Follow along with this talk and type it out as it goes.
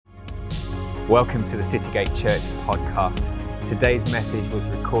Welcome to the Citygate Church podcast. Today's message was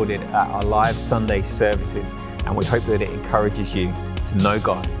recorded at our live Sunday services, and we hope that it encourages you to know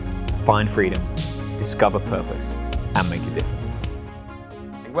God, find freedom, discover purpose, and make a difference.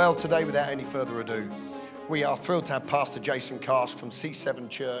 Well, today, without any further ado, we are thrilled to have Pastor Jason Cast from C7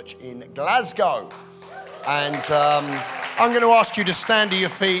 Church in Glasgow. And I'm going to ask you to stand to your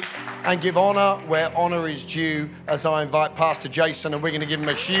feet and give honour where honour is due as I invite Pastor Jason, and we're going to give him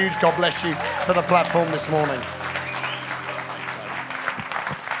a huge God bless you to the platform this morning.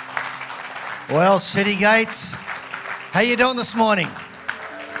 Well, Citygate, how you doing this morning?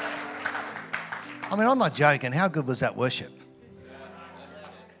 I mean, I'm not joking. How good was that worship?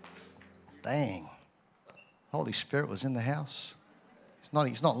 Dang. Holy Spirit was in the house.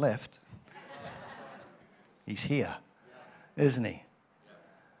 He's not left. He's here, isn't he?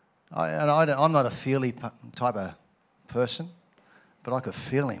 I'm not a feely type of person, but I could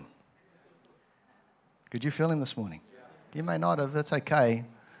feel him. Could you feel him this morning? You may not have. That's okay.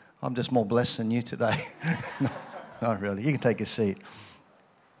 I'm just more blessed than you today. No, not really. You can take a seat.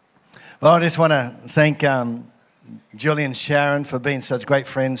 Well, I just want to thank Julie and Sharon for being such great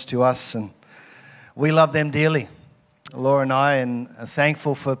friends to us, and we love them dearly, Laura and I, and are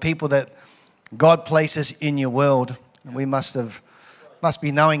thankful for people that God places in your world. We must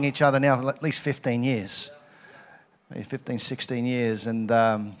be knowing each other now for at least 15 years, maybe 15, 16 years, and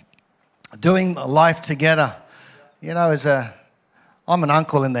doing life together. You know, I'm an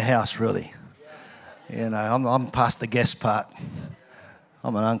uncle in the house, really. You know, I'm past the guest part.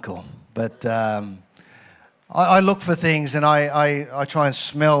 I'm an uncle, but I look for things, and I try and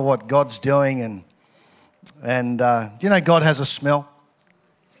smell what God's doing, and you know, God has a smell.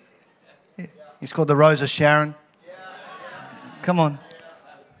 He's called the Rose of Sharon. Come on,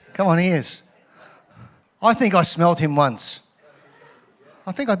 he is. I think I smelled him once.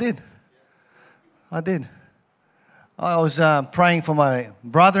 I think I did. I was praying for my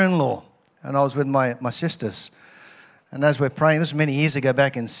brother-in-law, and I was with my sisters. And as we're praying, this was many years ago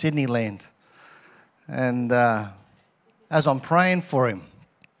back in Sydney land. And as I'm praying for him,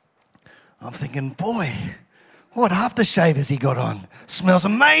 I'm thinking, boy, what aftershave has he got on? Smells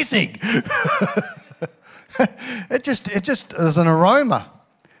amazing. It just there's an aroma.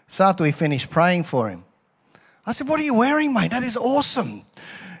 So after we finished praying for him, I said, what are you wearing, mate? That is awesome.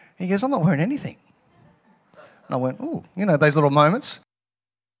 He goes, I'm not wearing anything. And I went, ooh, you know, those little moments.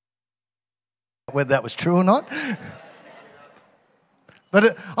 Whether that was true or not.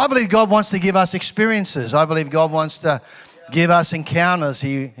 But I believe God wants to give us experiences. I believe God wants to give us encounters.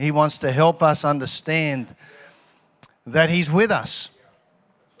 He wants to help us understand that He's with us.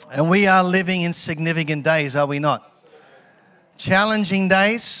 And we are living in significant days, are we not? Challenging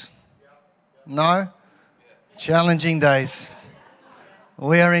days? No? Challenging days.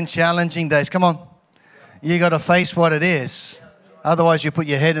 We are in challenging days. Come on. You got to face what it is. Otherwise, you put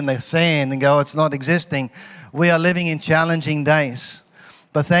your head in the sand and go, it's not existing. We are living in challenging days.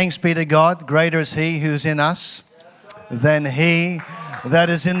 But thanks be to God, greater is He who's in us than he that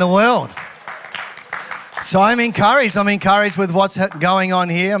is in the world. So I'm encouraged. I'm encouraged with what's going on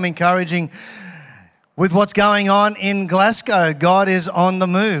here. I'm encouraging with what's going on in Glasgow. God is on the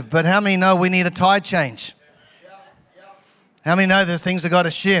move. But how many know we need a tide change? How many know there's things that got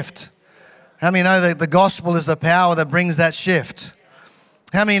to shift? How many know that the gospel is the power that brings that shift?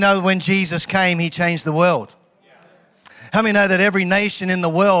 How many know that when Jesus came, He changed the world? How many know that every nation in the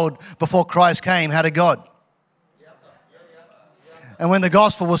world before Christ came had a God? And when the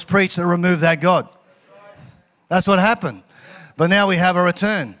gospel was preached, it removed that God. That's what happened. But now we have a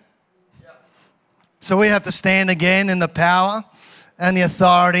return. So we have to stand again in the power and the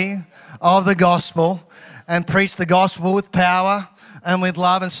authority of the gospel and preach the gospel with power and with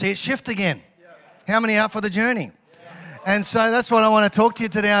love and see it shift again. How many are up for the journey? And so that's what I want to talk to you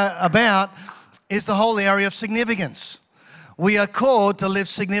today about, is the whole area of significance. We are called to live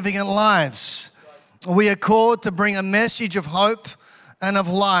significant lives. We are called to bring a message of hope and of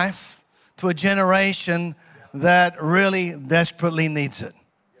life to a generation that really desperately needs it.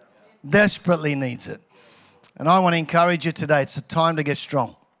 Desperately needs it. And I want to encourage you today. It's a time to get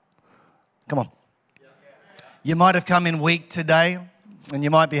strong. Come on. You might have come in weak today, and you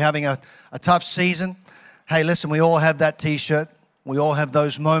might be having a tough season. Hey, listen, we all have that T-shirt. We all have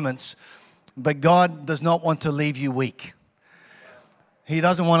those moments. But God does not want to leave you weak. He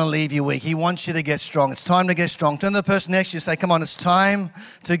doesn't want to leave you weak. He wants you to get strong. It's time to get strong. Turn to the person next to you and say, come on, it's time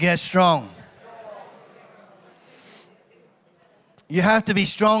to get strong. You have to be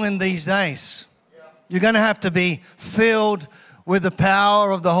strong in these days. You're going to have to be filled with the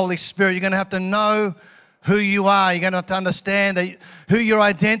power of the Holy Spirit. You're going to have to know who you are. You're going to have to understand that who you're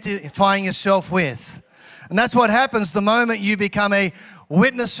identifying yourself with. And that's what happens the moment you become a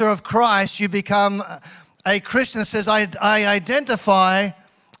witnesser of Christ. You become a Christian that says, I identify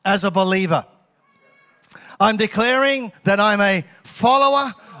as a believer. I'm declaring that I'm a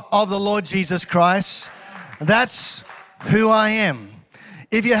follower of the Lord Jesus Christ. That's who I am.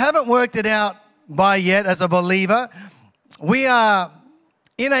 If you haven't worked it out by yet as a believer, we are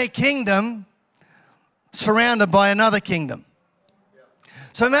in a kingdom surrounded by another kingdom.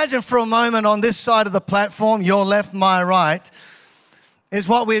 So imagine for a moment on this side of the platform, your left, my right, is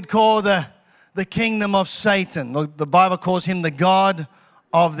what we'd call the kingdom of Satan. The Bible calls him the God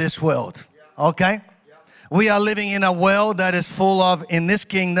of this world. Okay? We are living in a world that is full of, in this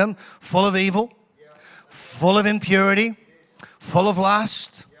kingdom, full of evil, full of impurity, full of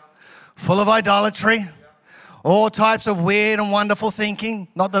lust, full of idolatry, all types of weird and wonderful thinking,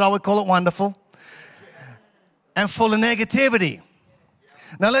 not that I would call it wonderful, and full of negativity.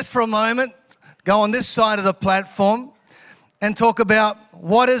 Now let's for a moment go on this side of the platform and talk about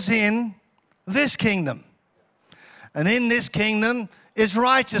what is in this kingdom. And in this kingdom is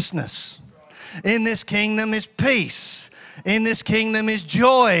righteousness. In this kingdom is peace. In this kingdom is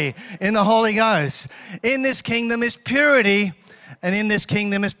joy in the Holy Ghost. In this kingdom is purity. And in this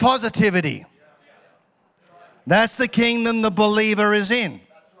kingdom is positivity. That's the kingdom the believer is in.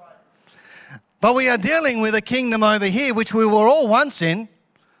 But we are dealing with a kingdom over here, which we were all once in.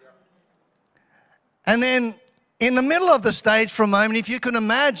 And then in the middle of the stage for a moment, if you can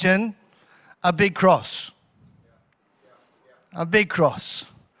imagine a big cross. A big cross.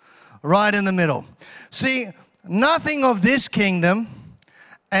 Right in the middle. See, nothing of this kingdom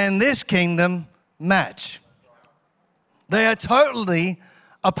and this kingdom match. They are totally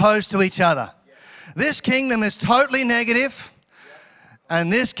opposed to each other. This kingdom is totally negative,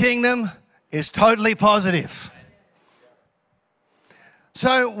 and this kingdom is totally positive.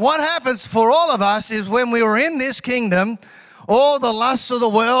 So what happens for all of us is when we were in this kingdom, all the lusts of the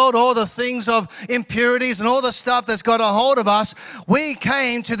world, all the things of impurities and all the stuff that's got a hold of us, we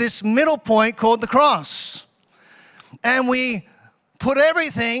came to this middle point called the cross. And we put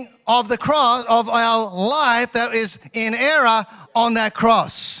everything of the cross, of our life that is in error on that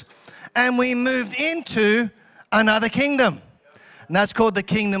cross. And we moved into another kingdom. And that's called the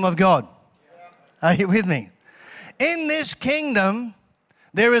kingdom of God. Are you with me? In this kingdom,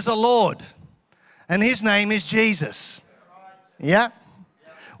 there is a Lord. And his name is Jesus. Yeah?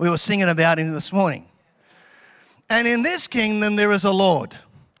 We were singing about him this morning. And in this kingdom, there is a Lord.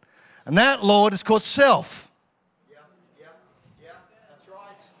 And that Lord is called self.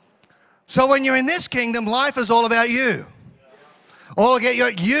 So when you're in this kingdom, life is all about you. All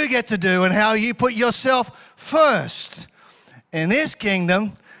you get to do and how you put yourself first. In this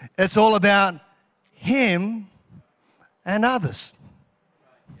kingdom, it's all about him and others.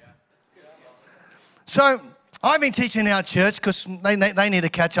 So I've been teaching our church, because they need to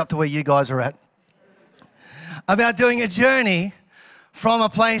catch up to where you guys are at, about doing a journey from a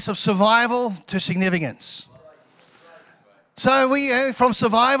place of survival to significance. So from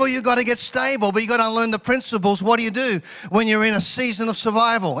survival, you've got to get stable, but you've got to learn the principles. What do you do when you're in a season of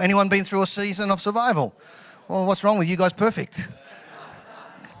survival? Anyone been through a season of survival? Well, what's wrong with you guys? Perfect.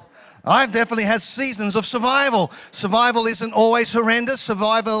 I've definitely had seasons of survival. Survival isn't always horrendous.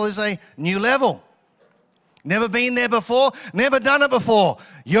 Survival is a new level. Never been there before, never done it before.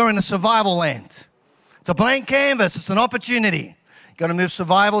 You're in a survival land. It's a blank canvas. It's an opportunity. You've got to move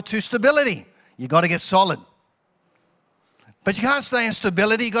survival to stability. You've got to get solid. But you can't stay in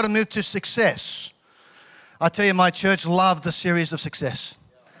stability. You've got to move to success. I tell you, my church loved the series of success.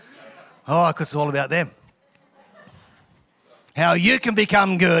 Oh, because it's all about them. How you can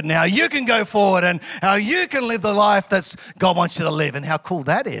become good and how you can go forward and how you can live the life that God wants you to live, and how cool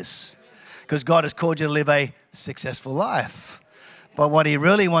that is. Because God has called you to live a successful life. But what he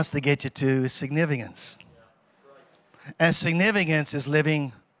really wants to get you to is significance. And significance is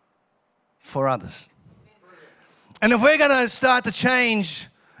living for others. And if we're going to start to change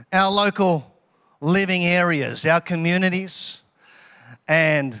our local living areas, our communities,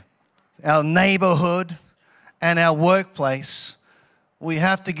 and our neighborhood, and our workplace, we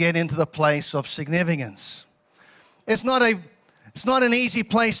have to get into the place of significance. It's not an easy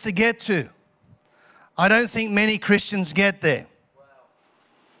place to get to. I don't think many Christians get there.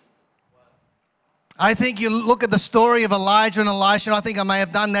 I think you look at the story of Elijah and Elisha, and I think I may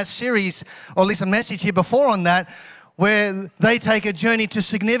have done that series, or at least a message here before on that, where they take a journey to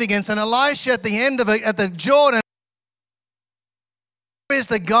significance. And Elisha at the end of it, at the Jordan, is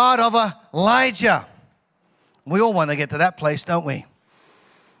the God of Elijah. We all want to get to that place, don't we?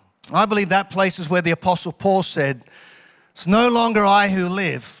 I believe that place is where the Apostle Paul said, it's no longer I who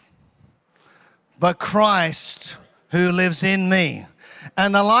live, but Christ who lives in me.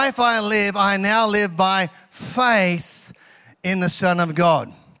 And the life I live, I now live by faith in the Son of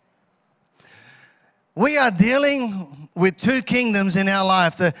God. We are dealing with two kingdoms in our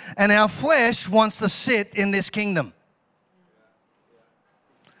life, and our flesh wants to sit in this kingdom.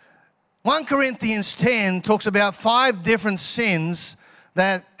 1 Corinthians 10 talks about 5 different sins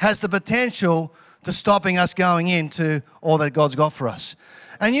that has the potential to stopping us going into all that God's got for us.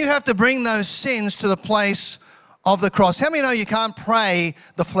 And you have to bring those sins to the place of the cross. How many know you can't pray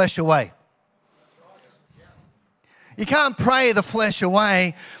the flesh away? You can't pray the flesh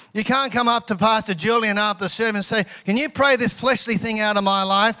away. You can't come up to Pastor Julian after the service and say, can you pray this fleshly thing out of my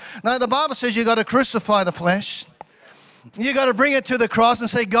life? No, the Bible says you've got to crucify the flesh. You've got to bring it to the cross and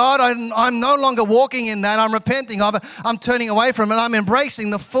say, God, I'm no longer walking in that. I'm repenting of it. I'm turning away from it. I'm embracing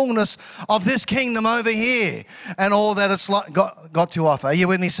the fullness of this kingdom over here and all that it's got to offer. Are you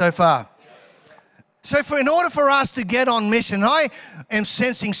with me so far? So in order for us to get on mission, I am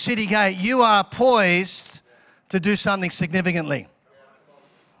sensing City Gate, you are poised to do something significantly.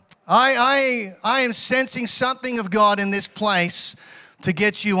 I am sensing something of God in this place to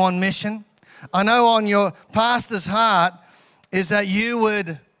get you on mission. I know on your pastor's heart is that you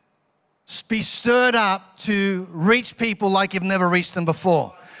would be stirred up to reach people like you've never reached them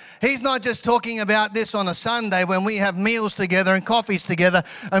before. He's not just talking about this on a Sunday when we have meals together and coffees together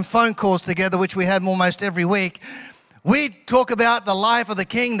and phone calls together, which we have almost every week. We talk about the life of the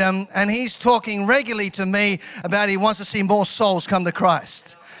kingdom, and he's talking regularly to me about he wants to see more souls come to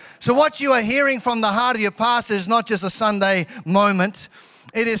Christ. So what you are hearing from the heart of your pastor is not just a Sunday moment.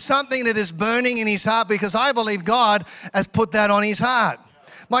 It is something that is burning in his heart because I believe God has put that on his heart.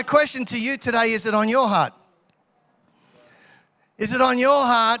 My question to you today, is it on your heart? Is it on your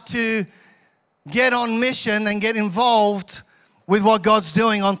heart to get on mission and get involved with what God's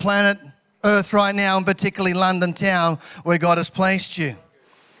doing on planet Earth right now, and particularly London town where God has placed you?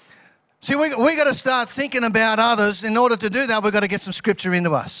 See, we got to start thinking about others. In order to do that, we've got to get some scripture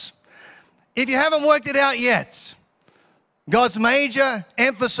into us. If you haven't worked it out yet, God's major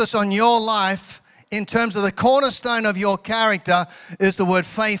emphasis on your life in terms of the cornerstone of your character is the word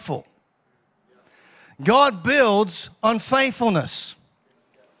faithful. God builds on faithfulness.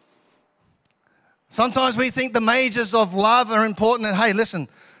 Sometimes we think the majors of love are important. And hey, listen,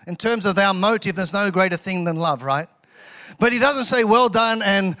 in terms of our motive, there's no greater thing than love, right? But he doesn't say, well done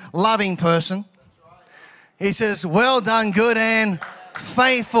and loving person. He says, well done, good and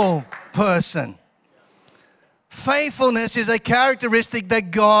faithful person. Faithfulness is a characteristic that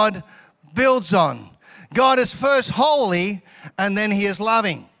God builds on. God is first holy, and then he is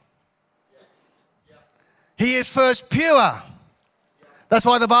loving. He is first pure. That's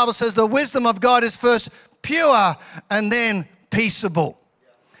why the Bible says the wisdom of God is first pure and then peaceable.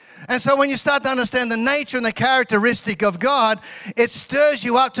 And so when you start to understand the nature and the characteristic of God, it stirs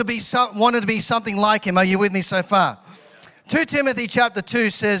you up to be wanting to be something like him. Are you with me so far? 2 Timothy chapter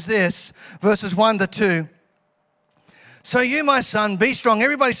 2 says this, verses 1 to 2. So you, my son, be strong.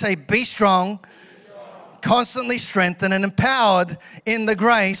 Everybody say, be strong. Constantly strengthened and empowered in the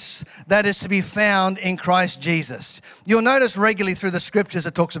grace that is to be found in Christ Jesus. You'll notice regularly through the scriptures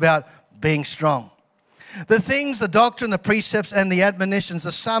it talks about being strong. The things, the doctrine, the precepts, and the admonitions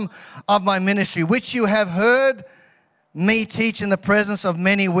are some of my ministry, which you have heard me teach in the presence of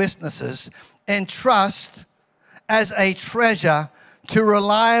many witnesses, and trust as a treasure to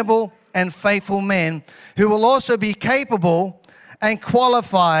reliable and faithful men who will also be capable and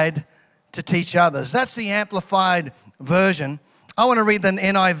qualified to teach others. That's the amplified version. I want to read the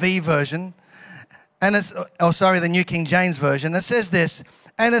NIV version, and it's, the New King James Version. It says this,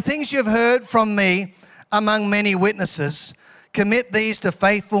 and the things you've heard from me among many witnesses, commit these to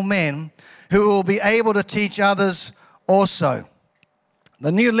faithful men who will be able to teach others also.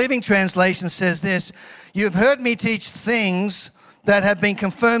 The New Living Translation says this, you've heard me teach things that have been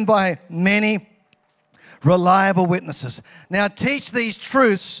confirmed by many reliable witnesses. Now teach these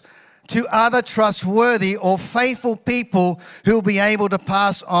truths to other trustworthy or faithful people who will be able to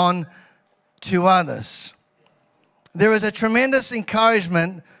pass on to others. There is a tremendous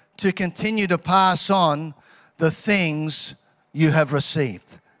encouragement to continue to pass on the things you have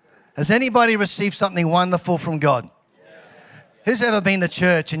received. Has anybody received something wonderful from God? Who's ever been to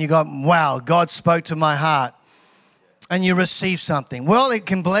church and you got, wow, God spoke to my heart, and you received something? Well, it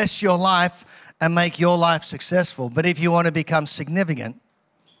can bless your life and make your life successful. But if you want to become significant,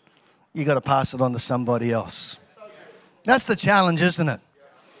 you got to pass it on to somebody else. That's the challenge, isn't it?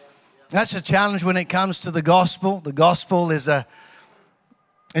 That's the challenge when it comes to the gospel. The gospel is a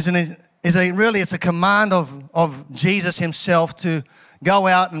it's a command of Jesus himself to go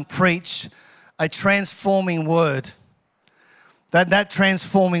out and preach a transforming word. That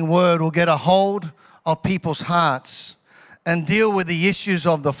transforming word will get a hold of people's hearts and deal with the issues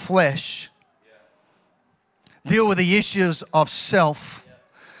of the flesh, deal with the issues of self,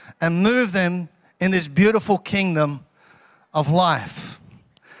 and move them in this beautiful kingdom of life.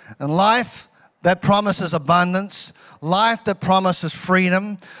 And life that promises abundance, life that promises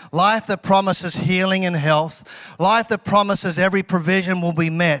freedom, life that promises healing and health, life that promises every provision will be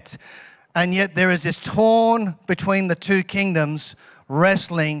met. And yet there is this torn between the two kingdoms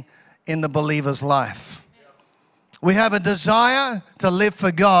wrestling in the believer's life. We have a desire to live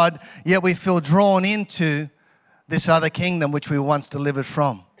for God, yet we feel drawn into this other kingdom which we once delivered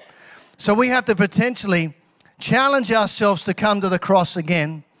from. So we have to potentially challenge ourselves to come to the cross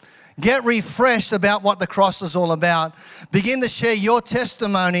again, get refreshed about what the cross is all about, begin to share your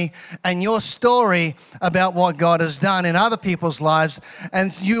testimony and your story about what God has done in other people's lives,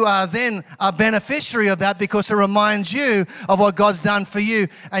 and you are then a beneficiary of that because it reminds you of what God's done for you,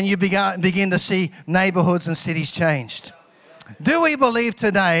 and you begin to see neighborhoods and cities changed. Do we believe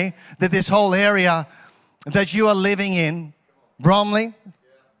today that this whole area that you are living in, Bromley,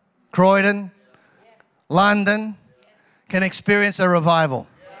 Croydon, London, can experience a revival?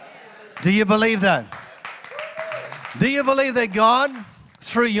 Do you believe that? Do you believe that God,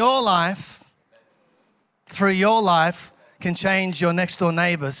 through your life, can change your next door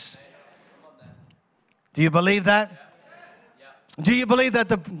neighbors? Do you believe that? Do you believe that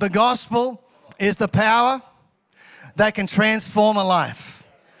the gospel is the power that can transform a life?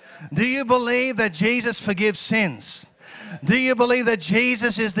 Do you believe that Jesus forgives sins? Do you believe that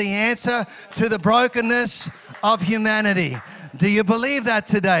Jesus is the answer to the brokenness of humanity? Do you believe that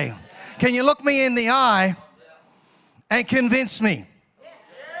today? Can you look me in the eye and convince me?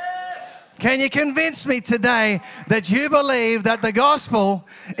 Can you convince me today that you believe that the gospel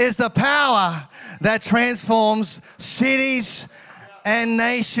is the power that transforms cities and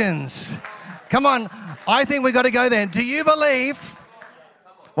nations? Come on, I think we've got to go there. Do you believe?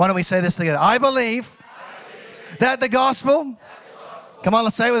 Why don't we say this together? I believe that the gospel, come on,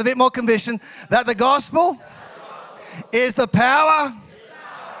 let's say it with a bit more conviction, that the gospel is the power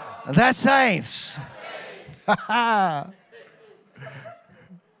that saves.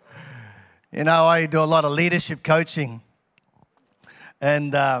 You know, I do a lot of leadership coaching,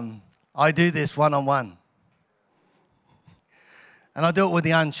 and I do this one-on-one. And I do it with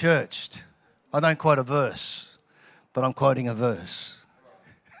the unchurched. I don't quote a verse, but I'm quoting a verse.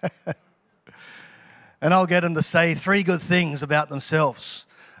 And I'll get them to say 3 good things about themselves.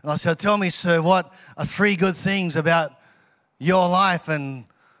 And I say, tell me, sir, what are 3 good things about your life? And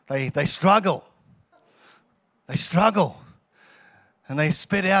they struggle. They struggle. And they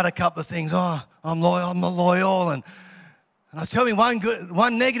spit out a couple of things. Oh, I'm loyal, I'm not loyal. And I tell me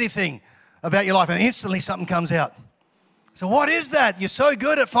one negative thing about your life, and instantly something comes out. So what is that? You're so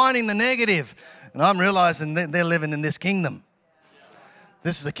good at finding the negative. And I'm realizing that they're living in this kingdom.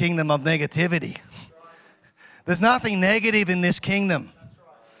 This is a kingdom of negativity. There's nothing negative in this kingdom.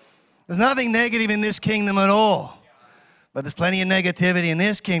 There's nothing negative in this kingdom at all. But there's plenty of negativity in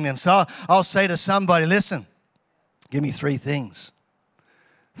this kingdom. So I'll say to somebody, listen, give me 3 things.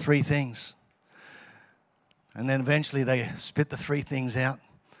 3 things. And then eventually they spit the 3 things out.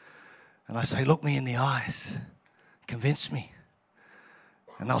 And I say, look me in the eyes. Convince me.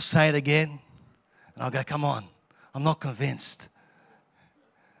 And they'll say it again. And I'll go, come on, I'm not convinced.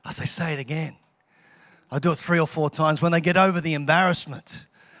 I say it again. I do it 3 or 4 times. When they get over the embarrassment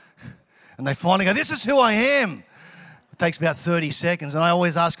and they finally go, this is who I am. It takes about 30 seconds. And I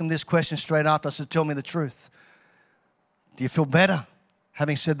always ask them this question straight after. I said, tell me the truth. Do you feel better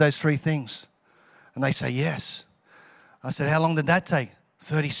having said those 3 things? And they say, yes. I said, how long did that take?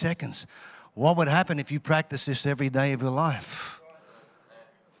 30 seconds. What would happen if you practice this every day of your life?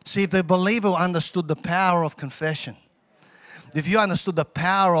 See, if the believer understood the power of confession, if you understood the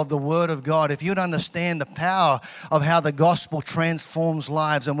power of the Word of God, if you'd understand the power of how the gospel transforms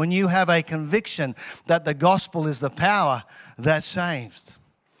lives, and when you have a conviction that the gospel is the power that saves.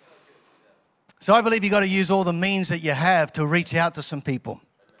 So I believe you've got to use all the means that you have to reach out to some people.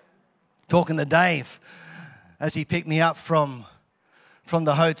 Talking to Dave as he picked me up from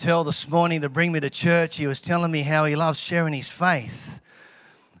the hotel this morning to bring me to church, he was telling me how he loves sharing his faith.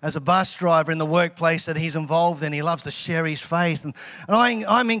 As a bus driver in the workplace that he's involved in, he loves to share his faith. And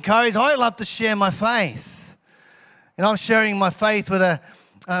I'm encouraged. I love to share my faith. And I'm sharing my faith with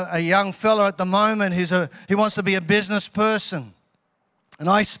a young fella at the moment who wants to be a business person. And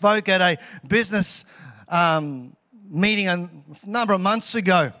I spoke at a business meeting a number of months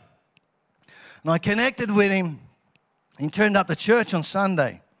ago, and I connected with him. He turned up to church on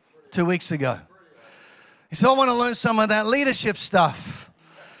Sunday 2 weeks ago. He said, I want to learn some of that leadership stuff.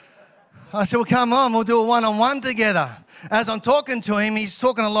 I said, well, come on, we'll do a one-on-one together. As I'm talking to him, he's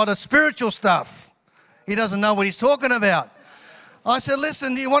talking a lot of spiritual stuff. He doesn't know what he's talking about. I said,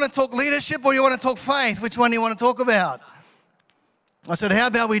 listen, do you want to talk leadership or do you want to talk faith? Which one do you want to talk about? I said, how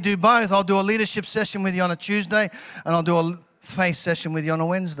about we do both? I'll do a leadership session with you on a Tuesday and I'll do a faith session with you on a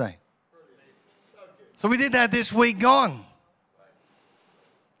Wednesday. So we did that this week gone.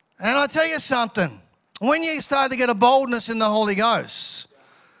 And I'll tell you something. When you start to get a boldness in the Holy Ghost,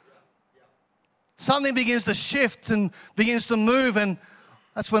 something begins to shift and begins to move, and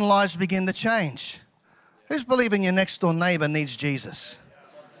that's when lives begin to change. Who's believing your next door neighbor needs Jesus?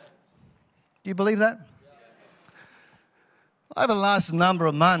 Do you believe that? Over the last number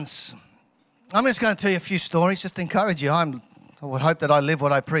of months, I'm just going to tell you a few stories just to encourage you. I would hope that I live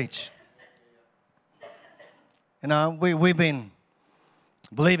what I preach. You know, we've been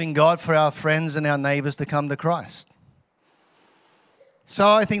believing God for our friends and our neighbors to come to Christ. So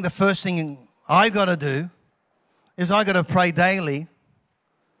I think the first thing I've got to do is I've got to pray daily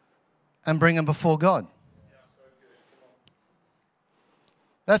and bring them before God.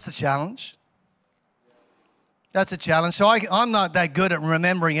 That's the challenge. That's a challenge. So I'm not that good at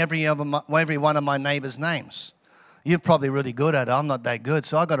remembering every one of my neighbors' names. You're probably really good at it. I'm not that good,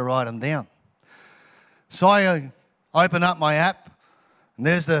 so I've got to write them down. So I open up my app, and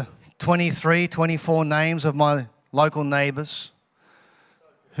there's the 23, 24 names of my local neighbors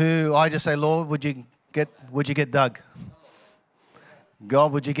who I just say, Lord, would you get Doug?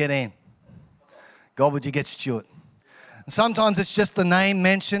 God, would you get Ann? God, would you get Stuart? And sometimes it's just the name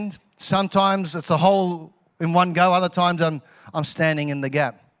mentioned. Sometimes it's a whole in one go. Other times I'm standing in the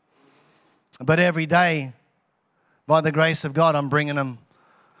gap. But every day, by the grace of God, I'm bringing them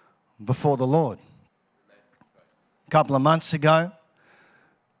before the Lord. A couple of months ago,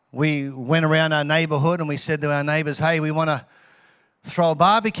 we went around our neighbourhood and we said to our neighbours, hey, we want to throw a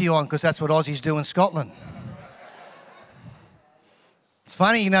barbecue on because that's what Aussies do in Scotland. It's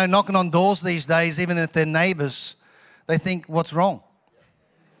funny, you know, knocking on doors these days, even if they're neighbours, they think, what's wrong?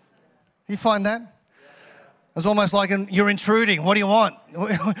 You find that? It's almost like you're intruding. What do you want?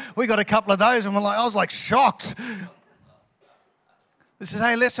 We got a couple of those, and I was like shocked. It says,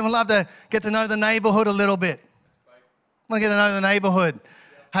 hey, listen, we'd love to get to know the neighbourhood a little bit. I want to get to know the neighbourhood.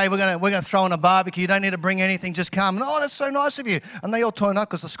 Hey, we're gonna throw in a barbecue. You don't need to bring anything. Just come. And, oh, that's so nice of you. And they all turn up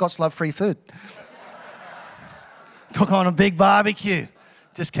because the Scots love free food. Took on a big barbecue.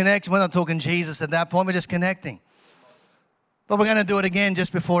 Just connect. We're not talking Jesus at that point. We're just connecting. But we're going to do it again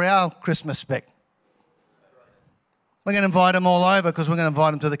just before our Christmas spec. We're going to invite them all over because we're going to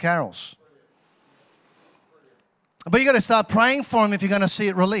invite them to the carols. But you've got to start praying for them if you're going to see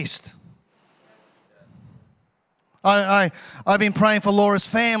it released. I've been praying for Laura's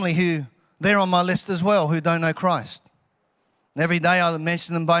family, who they're on my list as well, who don't know Christ. And every day I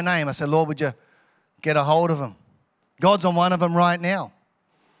mention them by name. I say, Lord, would you get a hold of them? God's on one of them right now.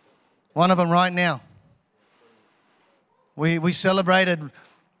 One of them right now. We celebrated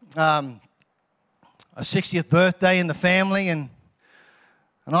a 60th birthday in the family, and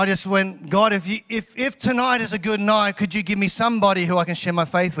I just went, God, if tonight is a good night, could you give me somebody who I can share my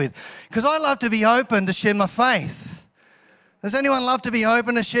faith with? Because I love to be open to share my faith. Does anyone love to be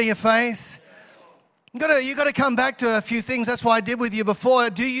open to share your faith? You've got to come back to a few things. That's why I did with you before.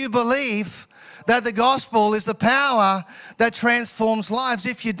 Do you believe that the gospel is the power that transforms lives?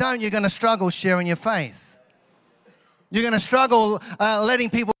 If you don't, you're going to struggle sharing your faith. You're going to struggle letting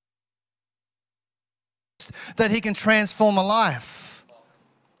people that he can transform a life.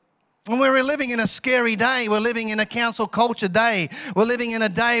 And we're living in a scary day. We're living in a council culture day. We're living in a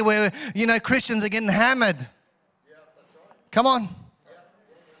day where, you know, Christians are getting hammered. Come on.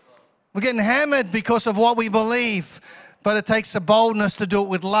 We're getting hammered because of what we believe. But it takes a boldness to do it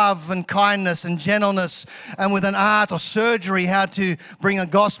with love and kindness and gentleness, and with an art or surgery how to bring a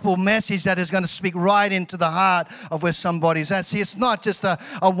gospel message that is going to speak right into the heart of where somebody's at. See, it's not just a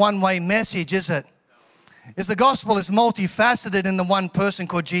one-way message, is it? It's the gospel is multifaceted in the one person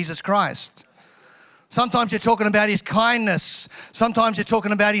called Jesus Christ. Sometimes you're talking about his kindness. Sometimes you're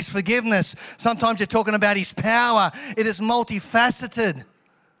talking about his forgiveness. Sometimes you're talking about his power. It is multifaceted.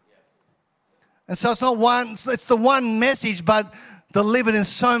 And so it's not one, it's the one message, but delivered in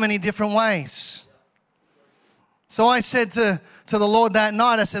so many different ways. So I said to the Lord that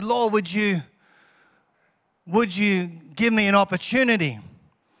night, I said, Lord, would you give me an opportunity?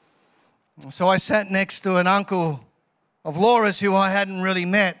 So I sat next to an uncle of Laura's who I hadn't really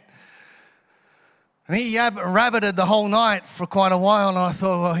met. And he rabbited the whole night for quite a while, and I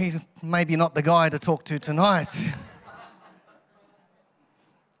thought, well, he's maybe not the guy to talk to tonight.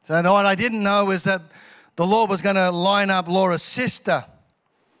 So what I didn't know is that the Lord was going to line up Laura's sister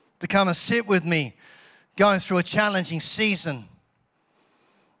to come and sit with me, going through a challenging season.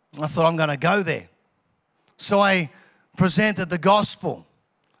 I thought, I'm going to go there. So I presented the gospel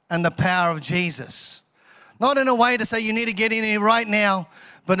and the power of Jesus. Not in a way to say you need to get in here right now,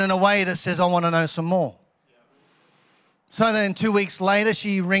 but in a way that says, I want to know some more. So then 2 weeks later,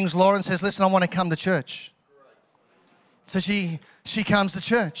 she rings Laura and says, listen, I want to come to church. So she comes to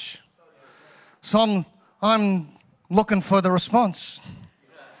church. So I'm looking for the response.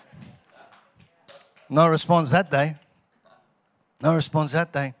 No response that day. No response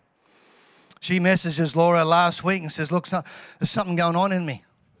that day. She messages Laura last week and says, look, there's something going on in me.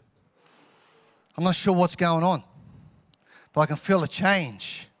 I'm not sure what's going on, but I can feel a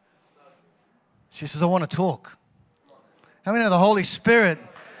change. She says, I want to talk. How many know the Holy Spirit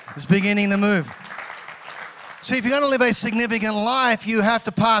is beginning to move? See, if you're going to live a significant life, you have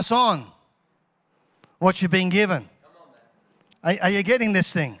to pass on what you've been given. Are you getting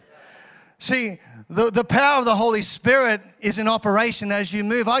this thing? See, the power of the Holy Spirit is in operation as you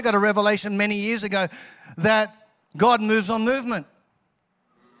move. I got a revelation many years ago that God moves on movement.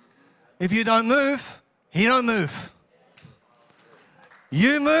 If you don't move, He don't move.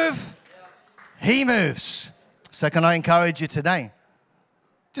 You move, He moves. So can I encourage you today?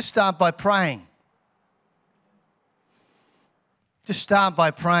 Just start by praying. Just start by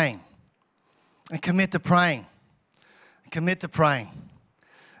praying. And commit to praying. Commit to praying.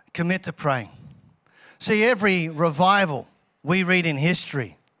 Commit to praying. See, every revival we read in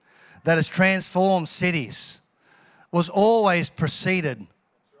history that has transformed cities was always preceded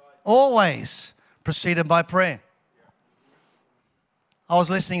by prayer. I was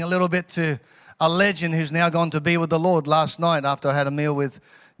listening a little bit to a legend who's now gone to be with the Lord last night after I had a meal with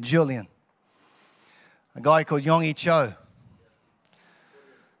Julian. A guy called Yonggi Cho.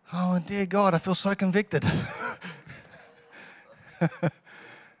 Oh, dear God, I feel so convicted.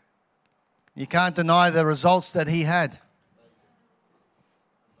 You can't deny the results that he had.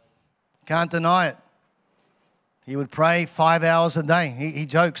 Can't deny it. He would pray 5 hours a day. He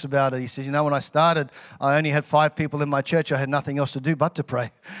jokes about it. He says, you know, when I started, I only had 5 people in my church. I had nothing else to do but to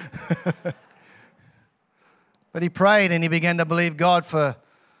pray. But he prayed and he began to believe God for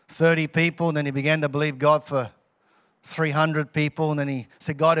 30 people. And then he began to believe God for 300 people. And then he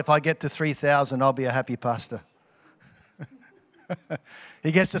said, God, if I get to 3,000, I'll be a happy pastor.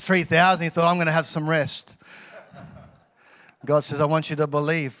 He gets to 3,000. He thought, I'm going to have some rest. God says, I want you to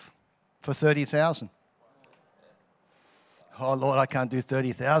believe for 30,000. Oh, Lord, I can't do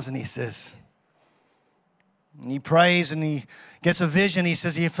 30,000, he says. And he prays and he gets a vision. He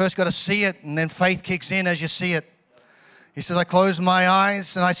says, you first got to see it, and then faith kicks in as you see it. He says, I close my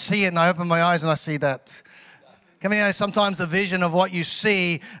eyes and I see it, and I open my eyes and I see that. Come on, sometimes the vision of what you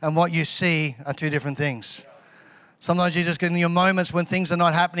see and what you see are two different things. Sometimes you just get in your moments when things are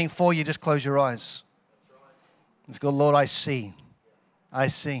not happening for you, just close your eyes. Let's go, Lord, I see. I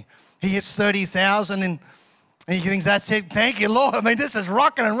see. He hits 30,000 and he thinks, that's it. Thank you, Lord. I mean, this is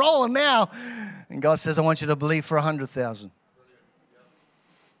rocking and rolling now. And God says, I want you to believe for 100,000.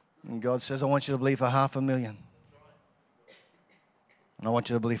 And God says, I want you to believe for 500,000. And I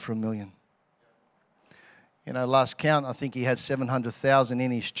want you to believe for 1 million. You know, last count, I think he had 700,000 in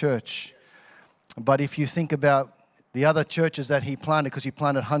his church. But if you think about the other churches that he planted, because he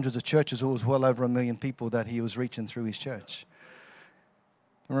planted hundreds of churches, it was well over 1 million people that he was reaching through his church.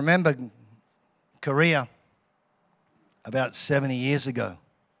 And remember, Korea, about 70 years ago,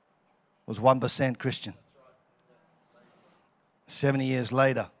 was 1% Christian. 70 years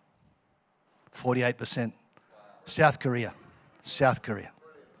later, 48%. South Korea. South Korea.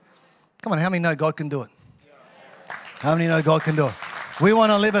 Come on, how many know God can do it? How many know God can do it? We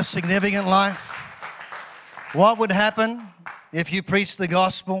want to live a significant life. What would happen if you preached the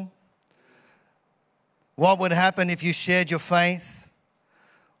gospel? What would happen if you shared your faith?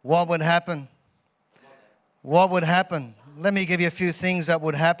 What would happen? What would happen? Let me give you a few things that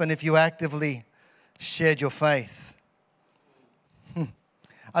would happen if you actively shared your faith.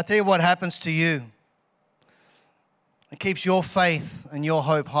 I'll tell you what happens to you. It keeps your faith and your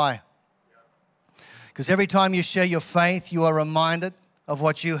hope high. Because every time you share your faith, you are reminded of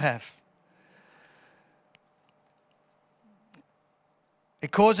what you have.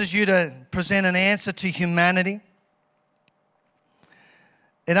 It causes you to present an answer to humanity.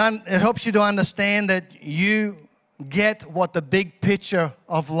 It helps you to understand that you get what the big picture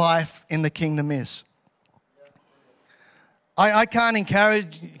of life in the kingdom is. I can't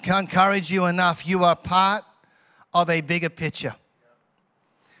encourage you enough. You are part of a bigger picture.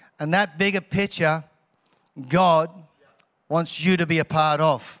 And that bigger picture, God wants you to be a part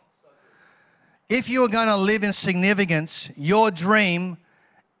of. If you are going to live in significance, your dream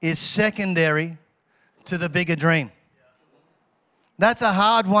is secondary to the bigger dream. That's a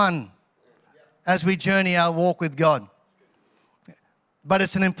hard one as we journey our walk with God. But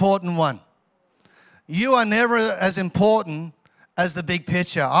it's an important one. You are never as important as the big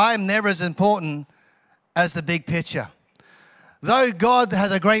picture. I am never as important as the big picture. Though God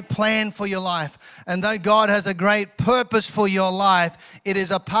has a great plan for your life, and though God has a great purpose for your life, it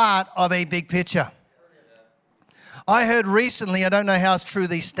is a part of a big picture. I heard recently, I don't know how true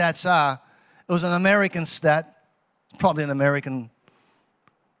these stats are, it was an American stat, probably an American,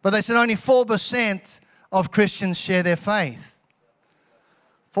 but they said only 4% of Christians share their faith.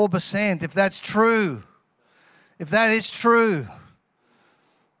 4%, if that's true, if that is true,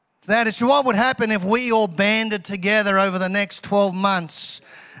 that is what would happen if we all banded together over the next 12 months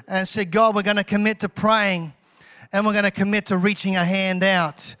and said, God, we're going to commit to praying and we're going to commit to reaching a hand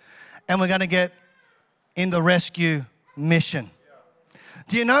out and we're going to get in the rescue mission.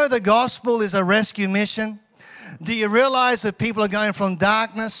 Do you know the gospel is a rescue mission? Do you realize that people are going from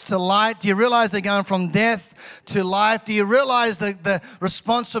darkness to light? Do you realize they're going from death to life? Do you realize that the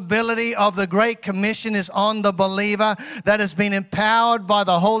responsibility of the Great Commission is on the believer that has been empowered by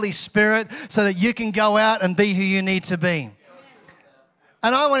the Holy Spirit so that you can go out and be who you need to be?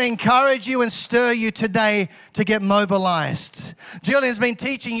 And I want to encourage you and stir you today to get mobilized. Julian's been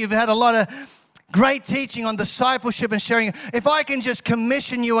teaching. You've had a lot of great teaching on discipleship and sharing. If I can just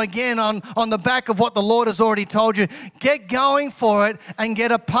commission you again on the back of what the Lord has already told you, get going for it and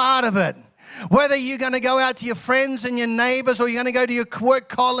get a part of it. Whether you're going to go out to your friends and your neighbors or you're going to go to your work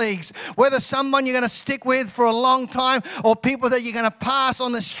colleagues, whether someone you're going to stick with for a long time or people that you're going to pass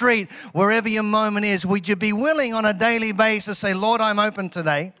on the street, wherever your moment is, would you be willing on a daily basis to say, Lord, I'm open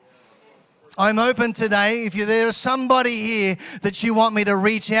today. I'm open today. If there is somebody here that you want me to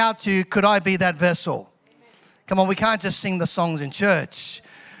reach out to, could I be that vessel? Come on, we can't just sing the songs in church.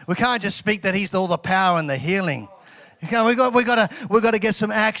 We can't just speak that He's all the power and the healing. We've got to get some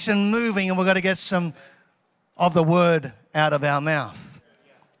action moving, and we've got to get some of the word out of our mouth.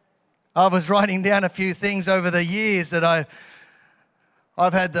 I was writing down a few things over the years that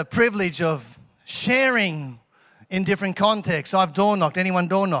I've had the privilege of sharing in different contexts. I've door knocked. Anyone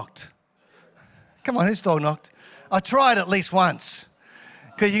door knocked? Come on, who's door knocked? I tried at least once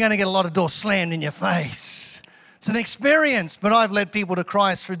because you're going to get a lot of doors slammed in your face. It's an experience, but I've led people to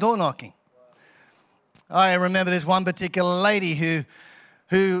Christ through door knocking. I remember there's one particular lady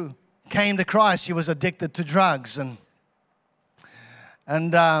who came to Christ. She was addicted to drugs, and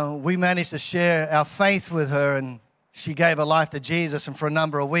we managed to share our faith with her, and she gave her life to Jesus, and for a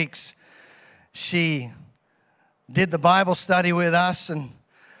number of weeks she did the Bible study with us, and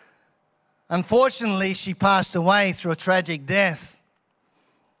unfortunately, she passed away through a tragic death.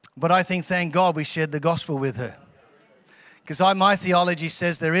 But I think, thank God, we shared the gospel with her. Because my theology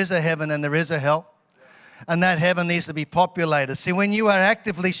says there is a heaven and there is a hell. And that heaven needs to be populated. See, when you are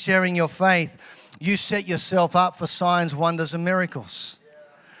actively sharing your faith, you set yourself up for signs, wonders, and miracles.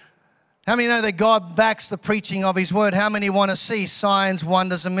 How many know that God backs the preaching of His word? How many want to see signs,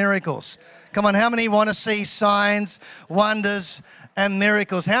 wonders, and miracles? Come on, how many want to see signs, wonders, and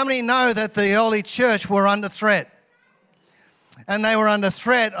miracles? How many know that the early church were under threat? And they were under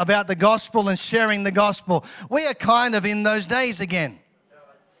threat about the gospel and sharing the gospel. We are kind of in those days again.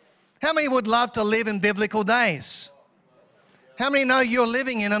 How many would love to live in biblical days? How many know you're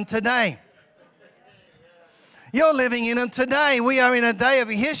living in them today? You're living in them today. We are in a day of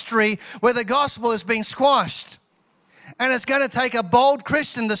history where the gospel is being squashed. And it's going to take a bold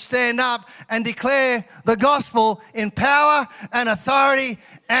Christian to stand up and declare the gospel in power and authority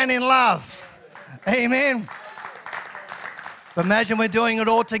and in love. Amen. But imagine we're doing it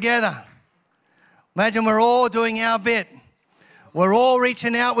all together. Imagine we're all doing our bit. We're all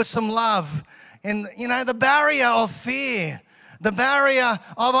reaching out with some love. And, you know, the barrier of fear, the barrier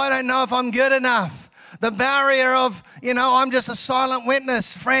of I don't know if I'm good enough, the barrier of, you know, I'm just a silent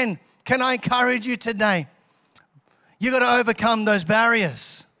witness. Friend, can I encourage you today? You've got to overcome those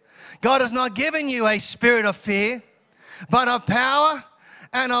barriers. God has not given you a spirit of fear, but of power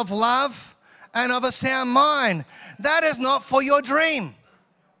and of love and of a sound mind. That is not for your dream.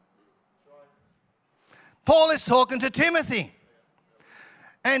 Paul is talking to Timothy.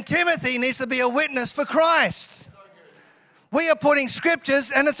 And Timothy needs to be a witness for Christ. We are putting scriptures,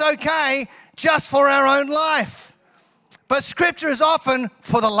 and it's okay just for our own life. But scripture is often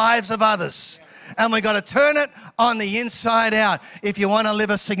for the lives of others. And we've got to turn it on the inside out. If you want to live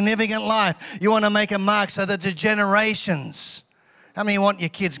a significant life, you want to make a mark so that the generations. How many want your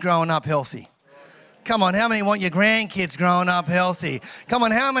kids growing up healthy? Come on, how many want your grandkids growing up healthy? Come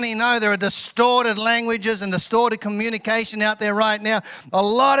on, how many know there are distorted languages and distorted communication out there right now? A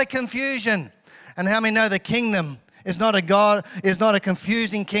lot of confusion. And how many know the kingdom is not a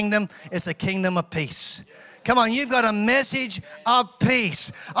confusing kingdom, it's a kingdom of peace. Come on, you've got a message of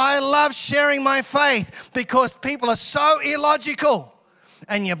peace. I love sharing my faith because people are so illogical.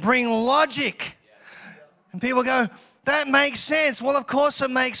 And you bring logic. And people go, that makes sense. Well, of course it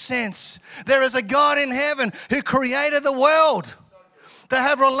makes sense. There is a God in heaven who created the world to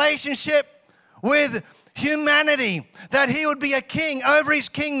have relationship with humanity, that he would be a king over his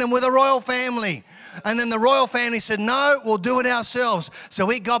kingdom with a royal family. And then the royal family said, no, we'll do it ourselves.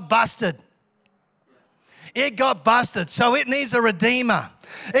 So it got busted. It got busted. So it needs a redeemer.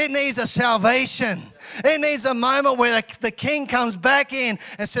 It needs a salvation. It needs a moment where the king comes back in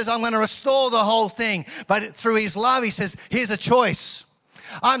and says, I'm going to restore the whole thing. But through his love, he says, here's a choice.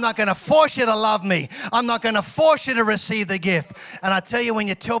 I'm not going to force you to love me. I'm not going to force you to receive the gift. And I tell you, when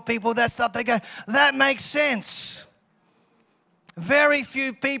you tell people that stuff, they go, that makes sense. Very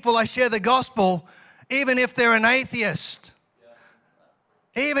few people I share the gospel, even if they're an atheist.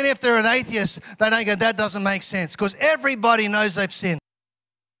 Even if they're an atheist, they don't go, that doesn't make sense. Because everybody knows they've sinned.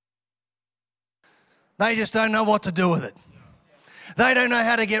 They just don't know what to do with it. They don't know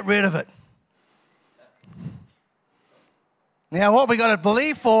how to get rid of it. Now, what we got to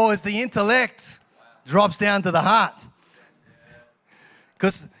believe for is the intellect drops down to the heart.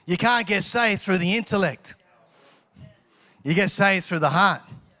 Because you can't get saved through the intellect. You get saved through the heart.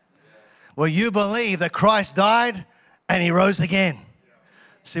 Well, you believe that Christ died and he rose again.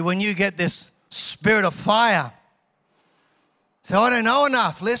 See, when you get this spirit of fire, say, I don't know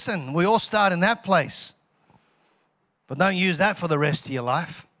enough. Listen, we all start in that place. But don't use that for the rest of your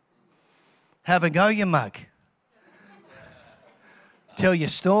life. Have a go, you mug. Tell your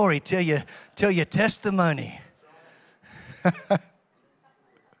story. Tell your testimony.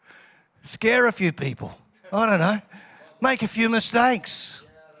 Scare a few people. I don't know. Make a few mistakes.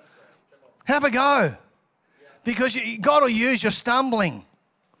 Have a go. Because God will use your stumbling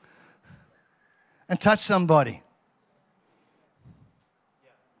and touch somebody.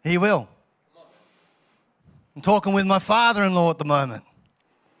 He will. I'm talking with my father-in-law at the moment.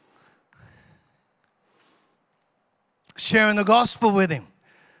 Sharing the gospel with him.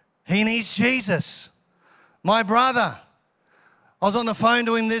 He needs Jesus. My brother, I was on the phone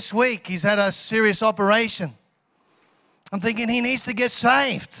to him this week. He's had a serious operation. I'm thinking he needs to get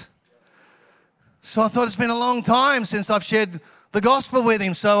saved. So I thought it's been a long time since I've shared the gospel with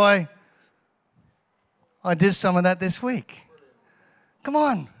him. So I did some of that this week. Come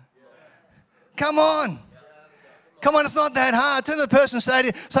on. Come on. Come on, it's not that hard. Turn to the person and say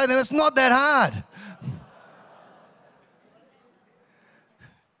to them, it's not that hard.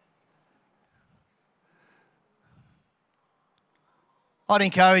 I'd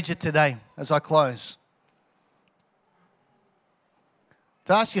encourage you today, as I close,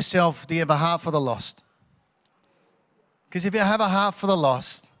 to ask yourself, do you have a heart for the lost? Because if you have a heart for the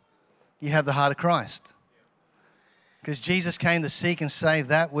lost, you have the heart of Christ. Because Jesus came to seek and save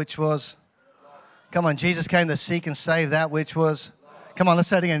that which was... Come on, Jesus came to seek and save that which was... Come on, let's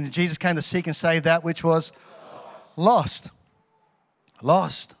say it again. Jesus came to seek and save that which was lost.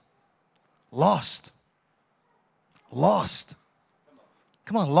 Lost. Lost. Lost.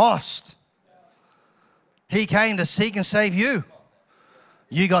 Come on, lost. He came to seek and save you.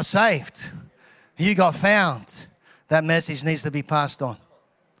 You got saved. You got found. That message needs to be passed on.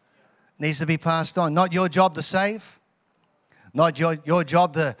 Needs to be passed on. Not your job to save. Not your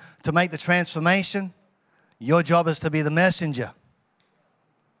job to make the transformation. Your job is to be the messenger.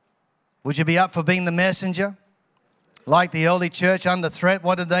 Would you be up for being the messenger? Like the early church under threat,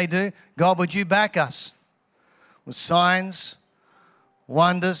 what did they do? God, would you back us with signs,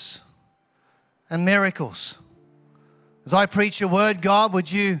 wonders, and miracles? As I preach your word, God, would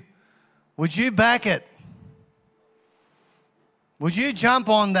you back it? Would you jump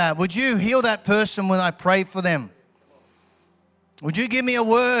on that? Would you heal that person when I pray for them? Would you give me a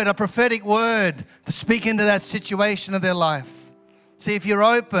word, a prophetic word to speak into that situation of their life? See, if you're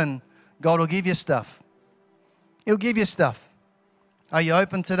open, God will give you stuff. He'll give you stuff. Are you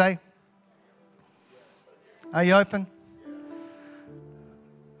open today? Are you open?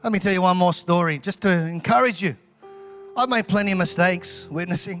 Let me tell you one more story just to encourage you. I've made plenty of mistakes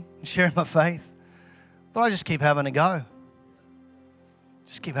witnessing and sharing my faith, but I just keep having a go.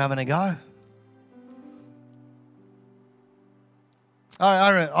 Just keep having a go.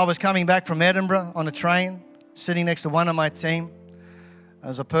 I was coming back from Edinburgh on a train, sitting next to one of my team.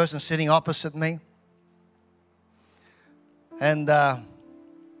 There's a person sitting opposite me. And,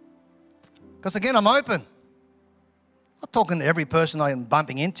 because again, I'm open. I'm not talking to every person I'm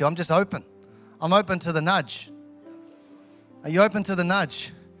bumping into. I'm just open. I'm open to the nudge. Are you open to the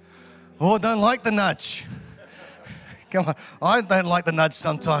nudge? Oh, I don't like the nudge. Come on. I don't like the nudge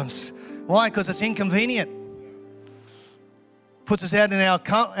sometimes. Why? Because it's inconvenient. Puts us out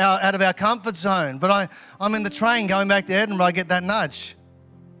of our comfort zone. But I'm in the train going back to Edinburgh. I get that nudge.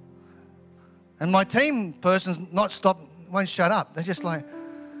 And my team person's won't shut up. They're just like,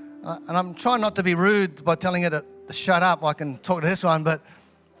 and I'm trying not to be rude by telling her to shut up. I can talk to this one, but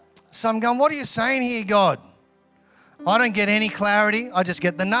so I'm going, what are you saying here, God? I don't get any clarity. I just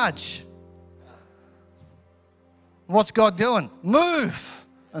get the nudge. What's God doing? Move,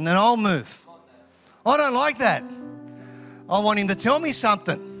 and then I'll move. I don't like that. I want him to tell me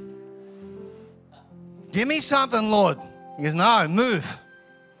something. Give me something, Lord. He goes, no, move.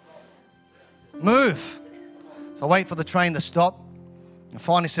 Move. So I wait for the train to stop. I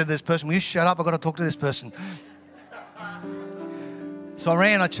finally said to this person, will you shut up? I've got to talk to this person. So I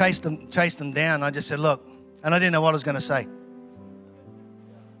ran, I chased them down. I just said, look, and I didn't know what I was going to say.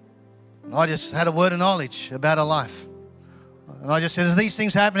 And I just had a word of knowledge about her life. And I just said, are these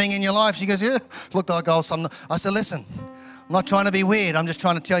things happening in your life? She goes, yeah. Looked like I was something. I said, listen, I'm not trying to be weird. I'm just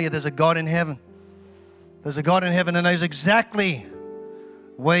trying to tell you there's a God in heaven. There's a God in heaven that knows exactly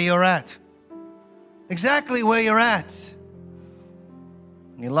where you're at. Exactly where you're at.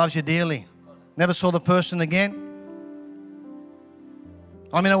 And he loves you dearly. Never saw the person again.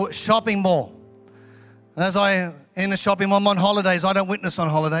 I'm in a shopping mall. And as I'm in the shopping mall, I'm on holidays. I don't witness on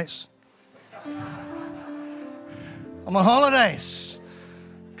holidays. I'm on holidays.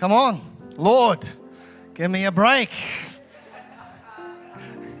 Come on, Lord, give me a break.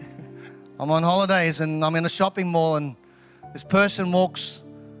 I'm on holidays and I'm in a shopping mall and this person walks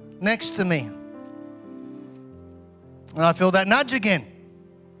next to me. And I feel that nudge again.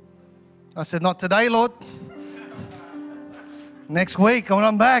 I said, not today, Lord. Next week when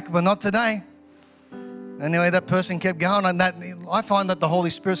I'm back, but not today. Anyway, that person kept going. And I find that the Holy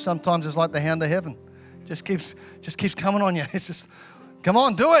Spirit sometimes is like the hound of heaven. Just keeps coming on you. It's just, come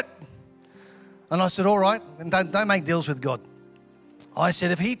on, do it. And I said, all right. And don't make deals with God. I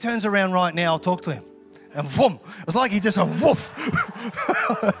said, if he turns around right now, I'll talk to him. And whoom, it's like he just went woof.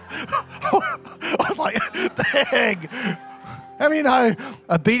 I was like, dang. How many know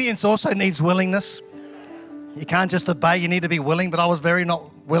obedience also needs willingness? You can't just obey, you need to be willing. But I was very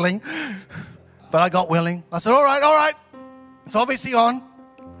not willing. But I got willing. I said, all right. It's obviously on.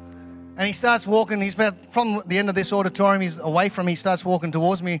 And he starts walking. He's about from the end of this auditorium. He's away from me. He starts walking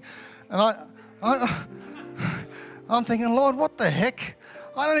towards me. And I'm thinking, Lord, what the heck?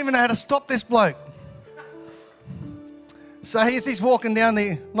 I don't even know how to stop this bloke. So he's walking down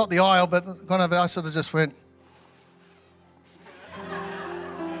not the aisle, but kind of, I sort of just went.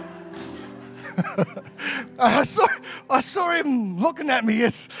 I saw him looking at me.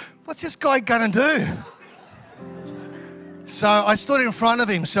 What's this guy going to do? So I stood in front of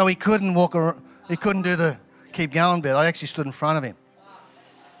him so he couldn't walk around. He couldn't do the keep going bit. I actually stood in front of him.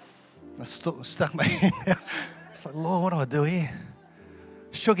 I stuck my hand out. It's like, Lord, what do I do here?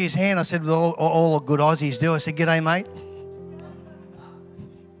 Shook his hand. I said, all the good Aussies do. I said, g'day, mate.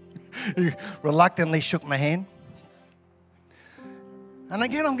 He reluctantly shook my hand. And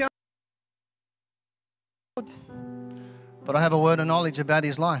again, I'm going, but I have a word of knowledge about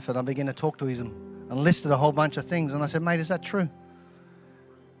his life, and I began to talk to him and listed a whole bunch of things. And I said, mate, is that true?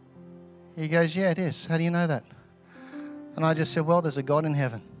 He goes, yeah, it is. How do you know that? And I just said, well, there's a God in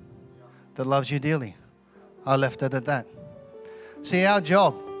heaven that loves you dearly. I left it at that. See, our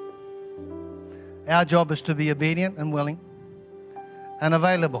job is to be obedient and willing and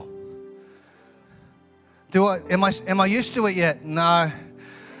available. Am I used to it yet? No.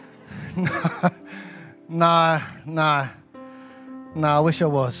 No, I wish I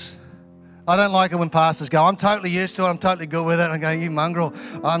was. I don't like it when pastors go, I'm totally used to it, I'm totally good with it. I go, you mongrel.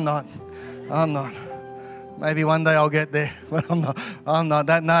 I'm not. Maybe one day I'll get there, but I'm not.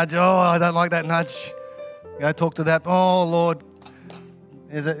 That nudge, I don't like that nudge. Go talk to that, oh, Lord.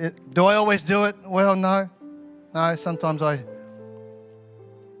 Do I always do it? Well, no. No, sometimes I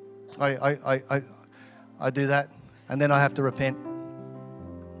do that, and then I have to repent.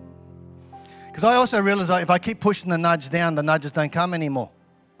 Because I also realize that if I keep pushing the nudge down, the nudges don't come anymore.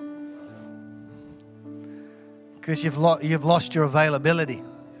 Because you've lost your availability.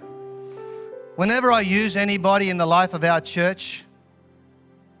 Whenever I use anybody in the life of our church,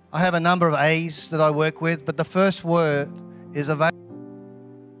 I have a number of A's that I work with, but the first word is available.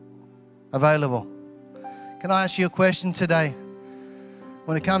 Available. Can I ask you a question today?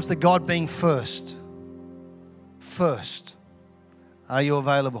 When it comes to God being first, are you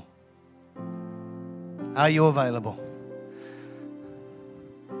available? Are you available?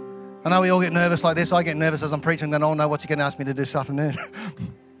 I know we all get nervous like this. I get nervous as I'm preaching, then I'll know what you're going to ask me to do this afternoon.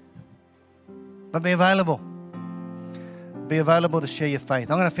 But be available. Be available to share your faith.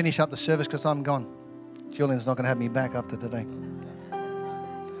 I'm going to finish up the service because I'm gone. Julian's not going to have me back after today.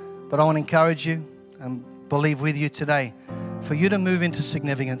 But I want to encourage you and believe with you today for you to move into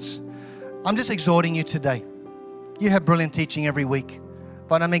significance. I'm just exhorting you today. You have brilliant teaching every week,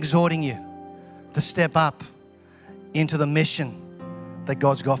 but I'm exhorting you to step up into the mission that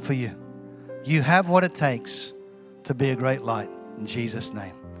God's got for you. You have what it takes to be a great light in Jesus'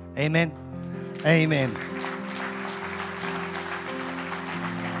 name. Amen. Amen.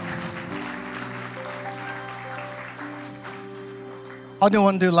 I do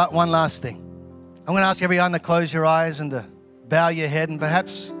want to do one last thing. I'm going to ask everyone to close your eyes and to bow your head, and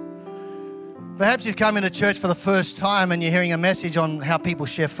perhaps you've come into church for the first time and you're hearing a message on how people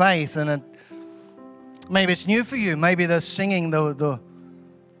share faith, and maybe it's new for you. Maybe the singing, the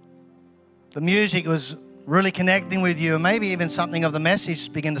music was really connecting with you, and maybe even something of the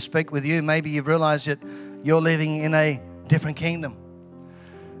message began to speak with you. Maybe you've realized that you're living in a different kingdom,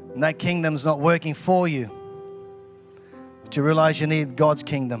 and that kingdom's not working for you. But you realize you need God's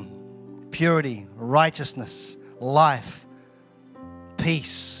kingdom. Purity, righteousness, life,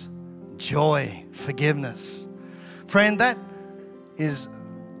 peace, joy, forgiveness. Friend, that is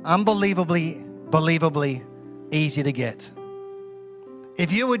unbelievably, believably easy to get.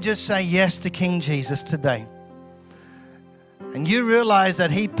 If you would just say yes to King Jesus today, and you realize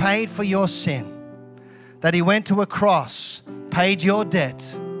that He paid for your sin, that He went to a cross, paid your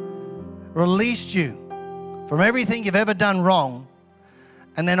debt, released you from everything you've ever done wrong,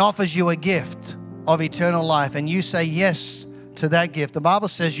 and then offers you a gift of eternal life, and you say yes to that gift, the Bible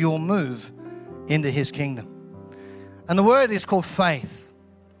says you will move into His kingdom. And the word is called faith.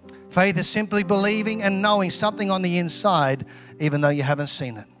 Faith is simply believing and knowing something on the inside, even though you haven't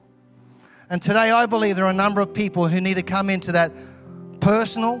seen it. And today I believe there are a number of people who need to come into that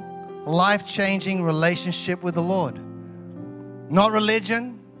personal, life-changing relationship with the Lord. Not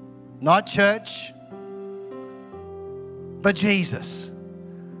religion, not church, but Jesus.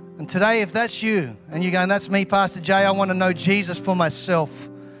 And today, if that's you, and you're going, that's me, Pastor Jay, I want to know Jesus for myself.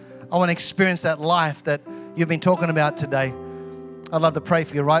 I want to experience that life that you've been talking about today. I'd love to pray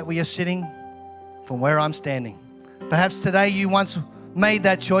for you right where you're sitting, from where I'm standing. Perhaps today you once made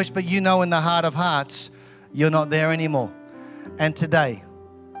that choice, but you know in the heart of hearts, you're not there anymore. And today,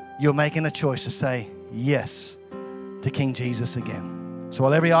 you're making a choice to say yes to King Jesus again. So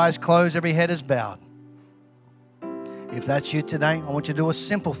while every eye is closed, every head is bowed, if that's you today, I want you to do a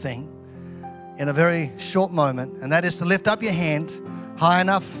simple thing in a very short moment, and that is to lift up your hand high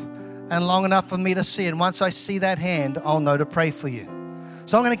enough and long enough for me to see it. And once I see that hand, I'll know to pray for you.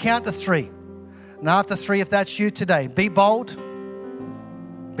 So I'm going to count to 3. And after 3, if that's you today, be bold,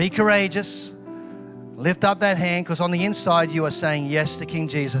 be courageous, lift up that hand, because on the inside you are saying yes to King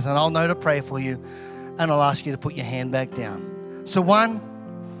Jesus, and I'll know to pray for you, and I'll ask you to put your hand back down. So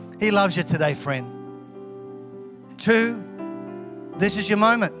 1, He loves you today, friend. 2, this is your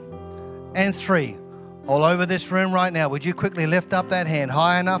moment. And 3, all over this room right now, would you quickly lift up that hand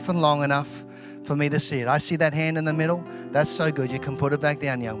high enough and long enough for me to see it? I see that hand in the middle. That's so good. You can put it back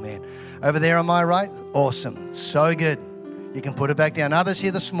down, young man. Over there on my right, awesome. So good. You can put it back down. Others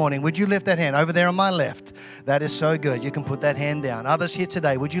here this morning, would you lift that hand? Over there on my left, that is so good. You can put that hand down. Others here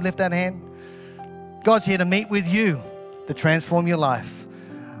today, would you lift that hand? God's here to meet with you, to transform your life.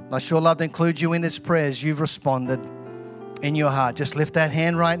 I sure love to include you in this prayer as you've responded in your heart. Just lift that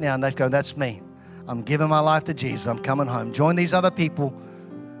hand right now and let's go, that's me. I'm giving my life to Jesus. I'm coming home. Join these other people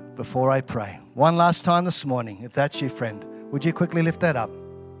before I pray. One last time this morning, if that's you, friend, would you quickly lift that up?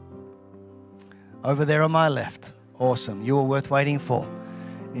 Over there on my left. Awesome. You are worth waiting for.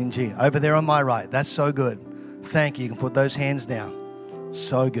 Over there on my right. That's so good. Thank you. You can put those hands down.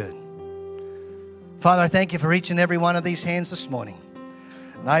 So good. Father, I thank you for each and every one of these hands this morning.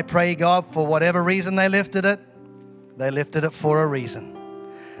 And I pray, God, for whatever reason they lifted it for a reason.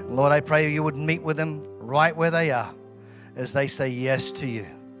 Lord, I pray you would meet with them right where they are as they say yes to you.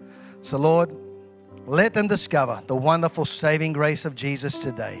 So, Lord, let them discover the wonderful saving grace of Jesus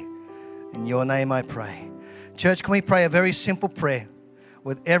today. In your name I pray. Church, can we pray a very simple prayer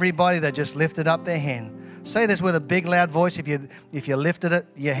with everybody that just lifted up their hand? Say this with a big, loud voice if you lifted it,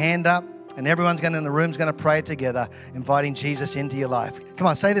 your hand up. And everyone's in the room's going to pray together, inviting Jesus into your life. Come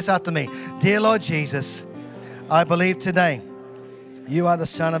on, say this after me. Dear Lord Jesus, I believe today you are the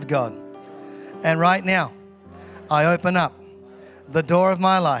Son of God. And right now, I open up the door of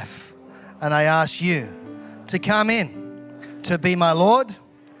my life and I ask you to come in, to be my Lord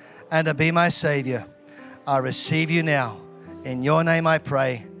and to be my Savior. I receive you now. In your name I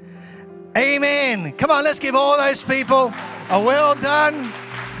pray. Amen. Come on, let's give all those people a well done.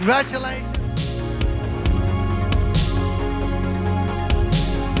 Congratulations.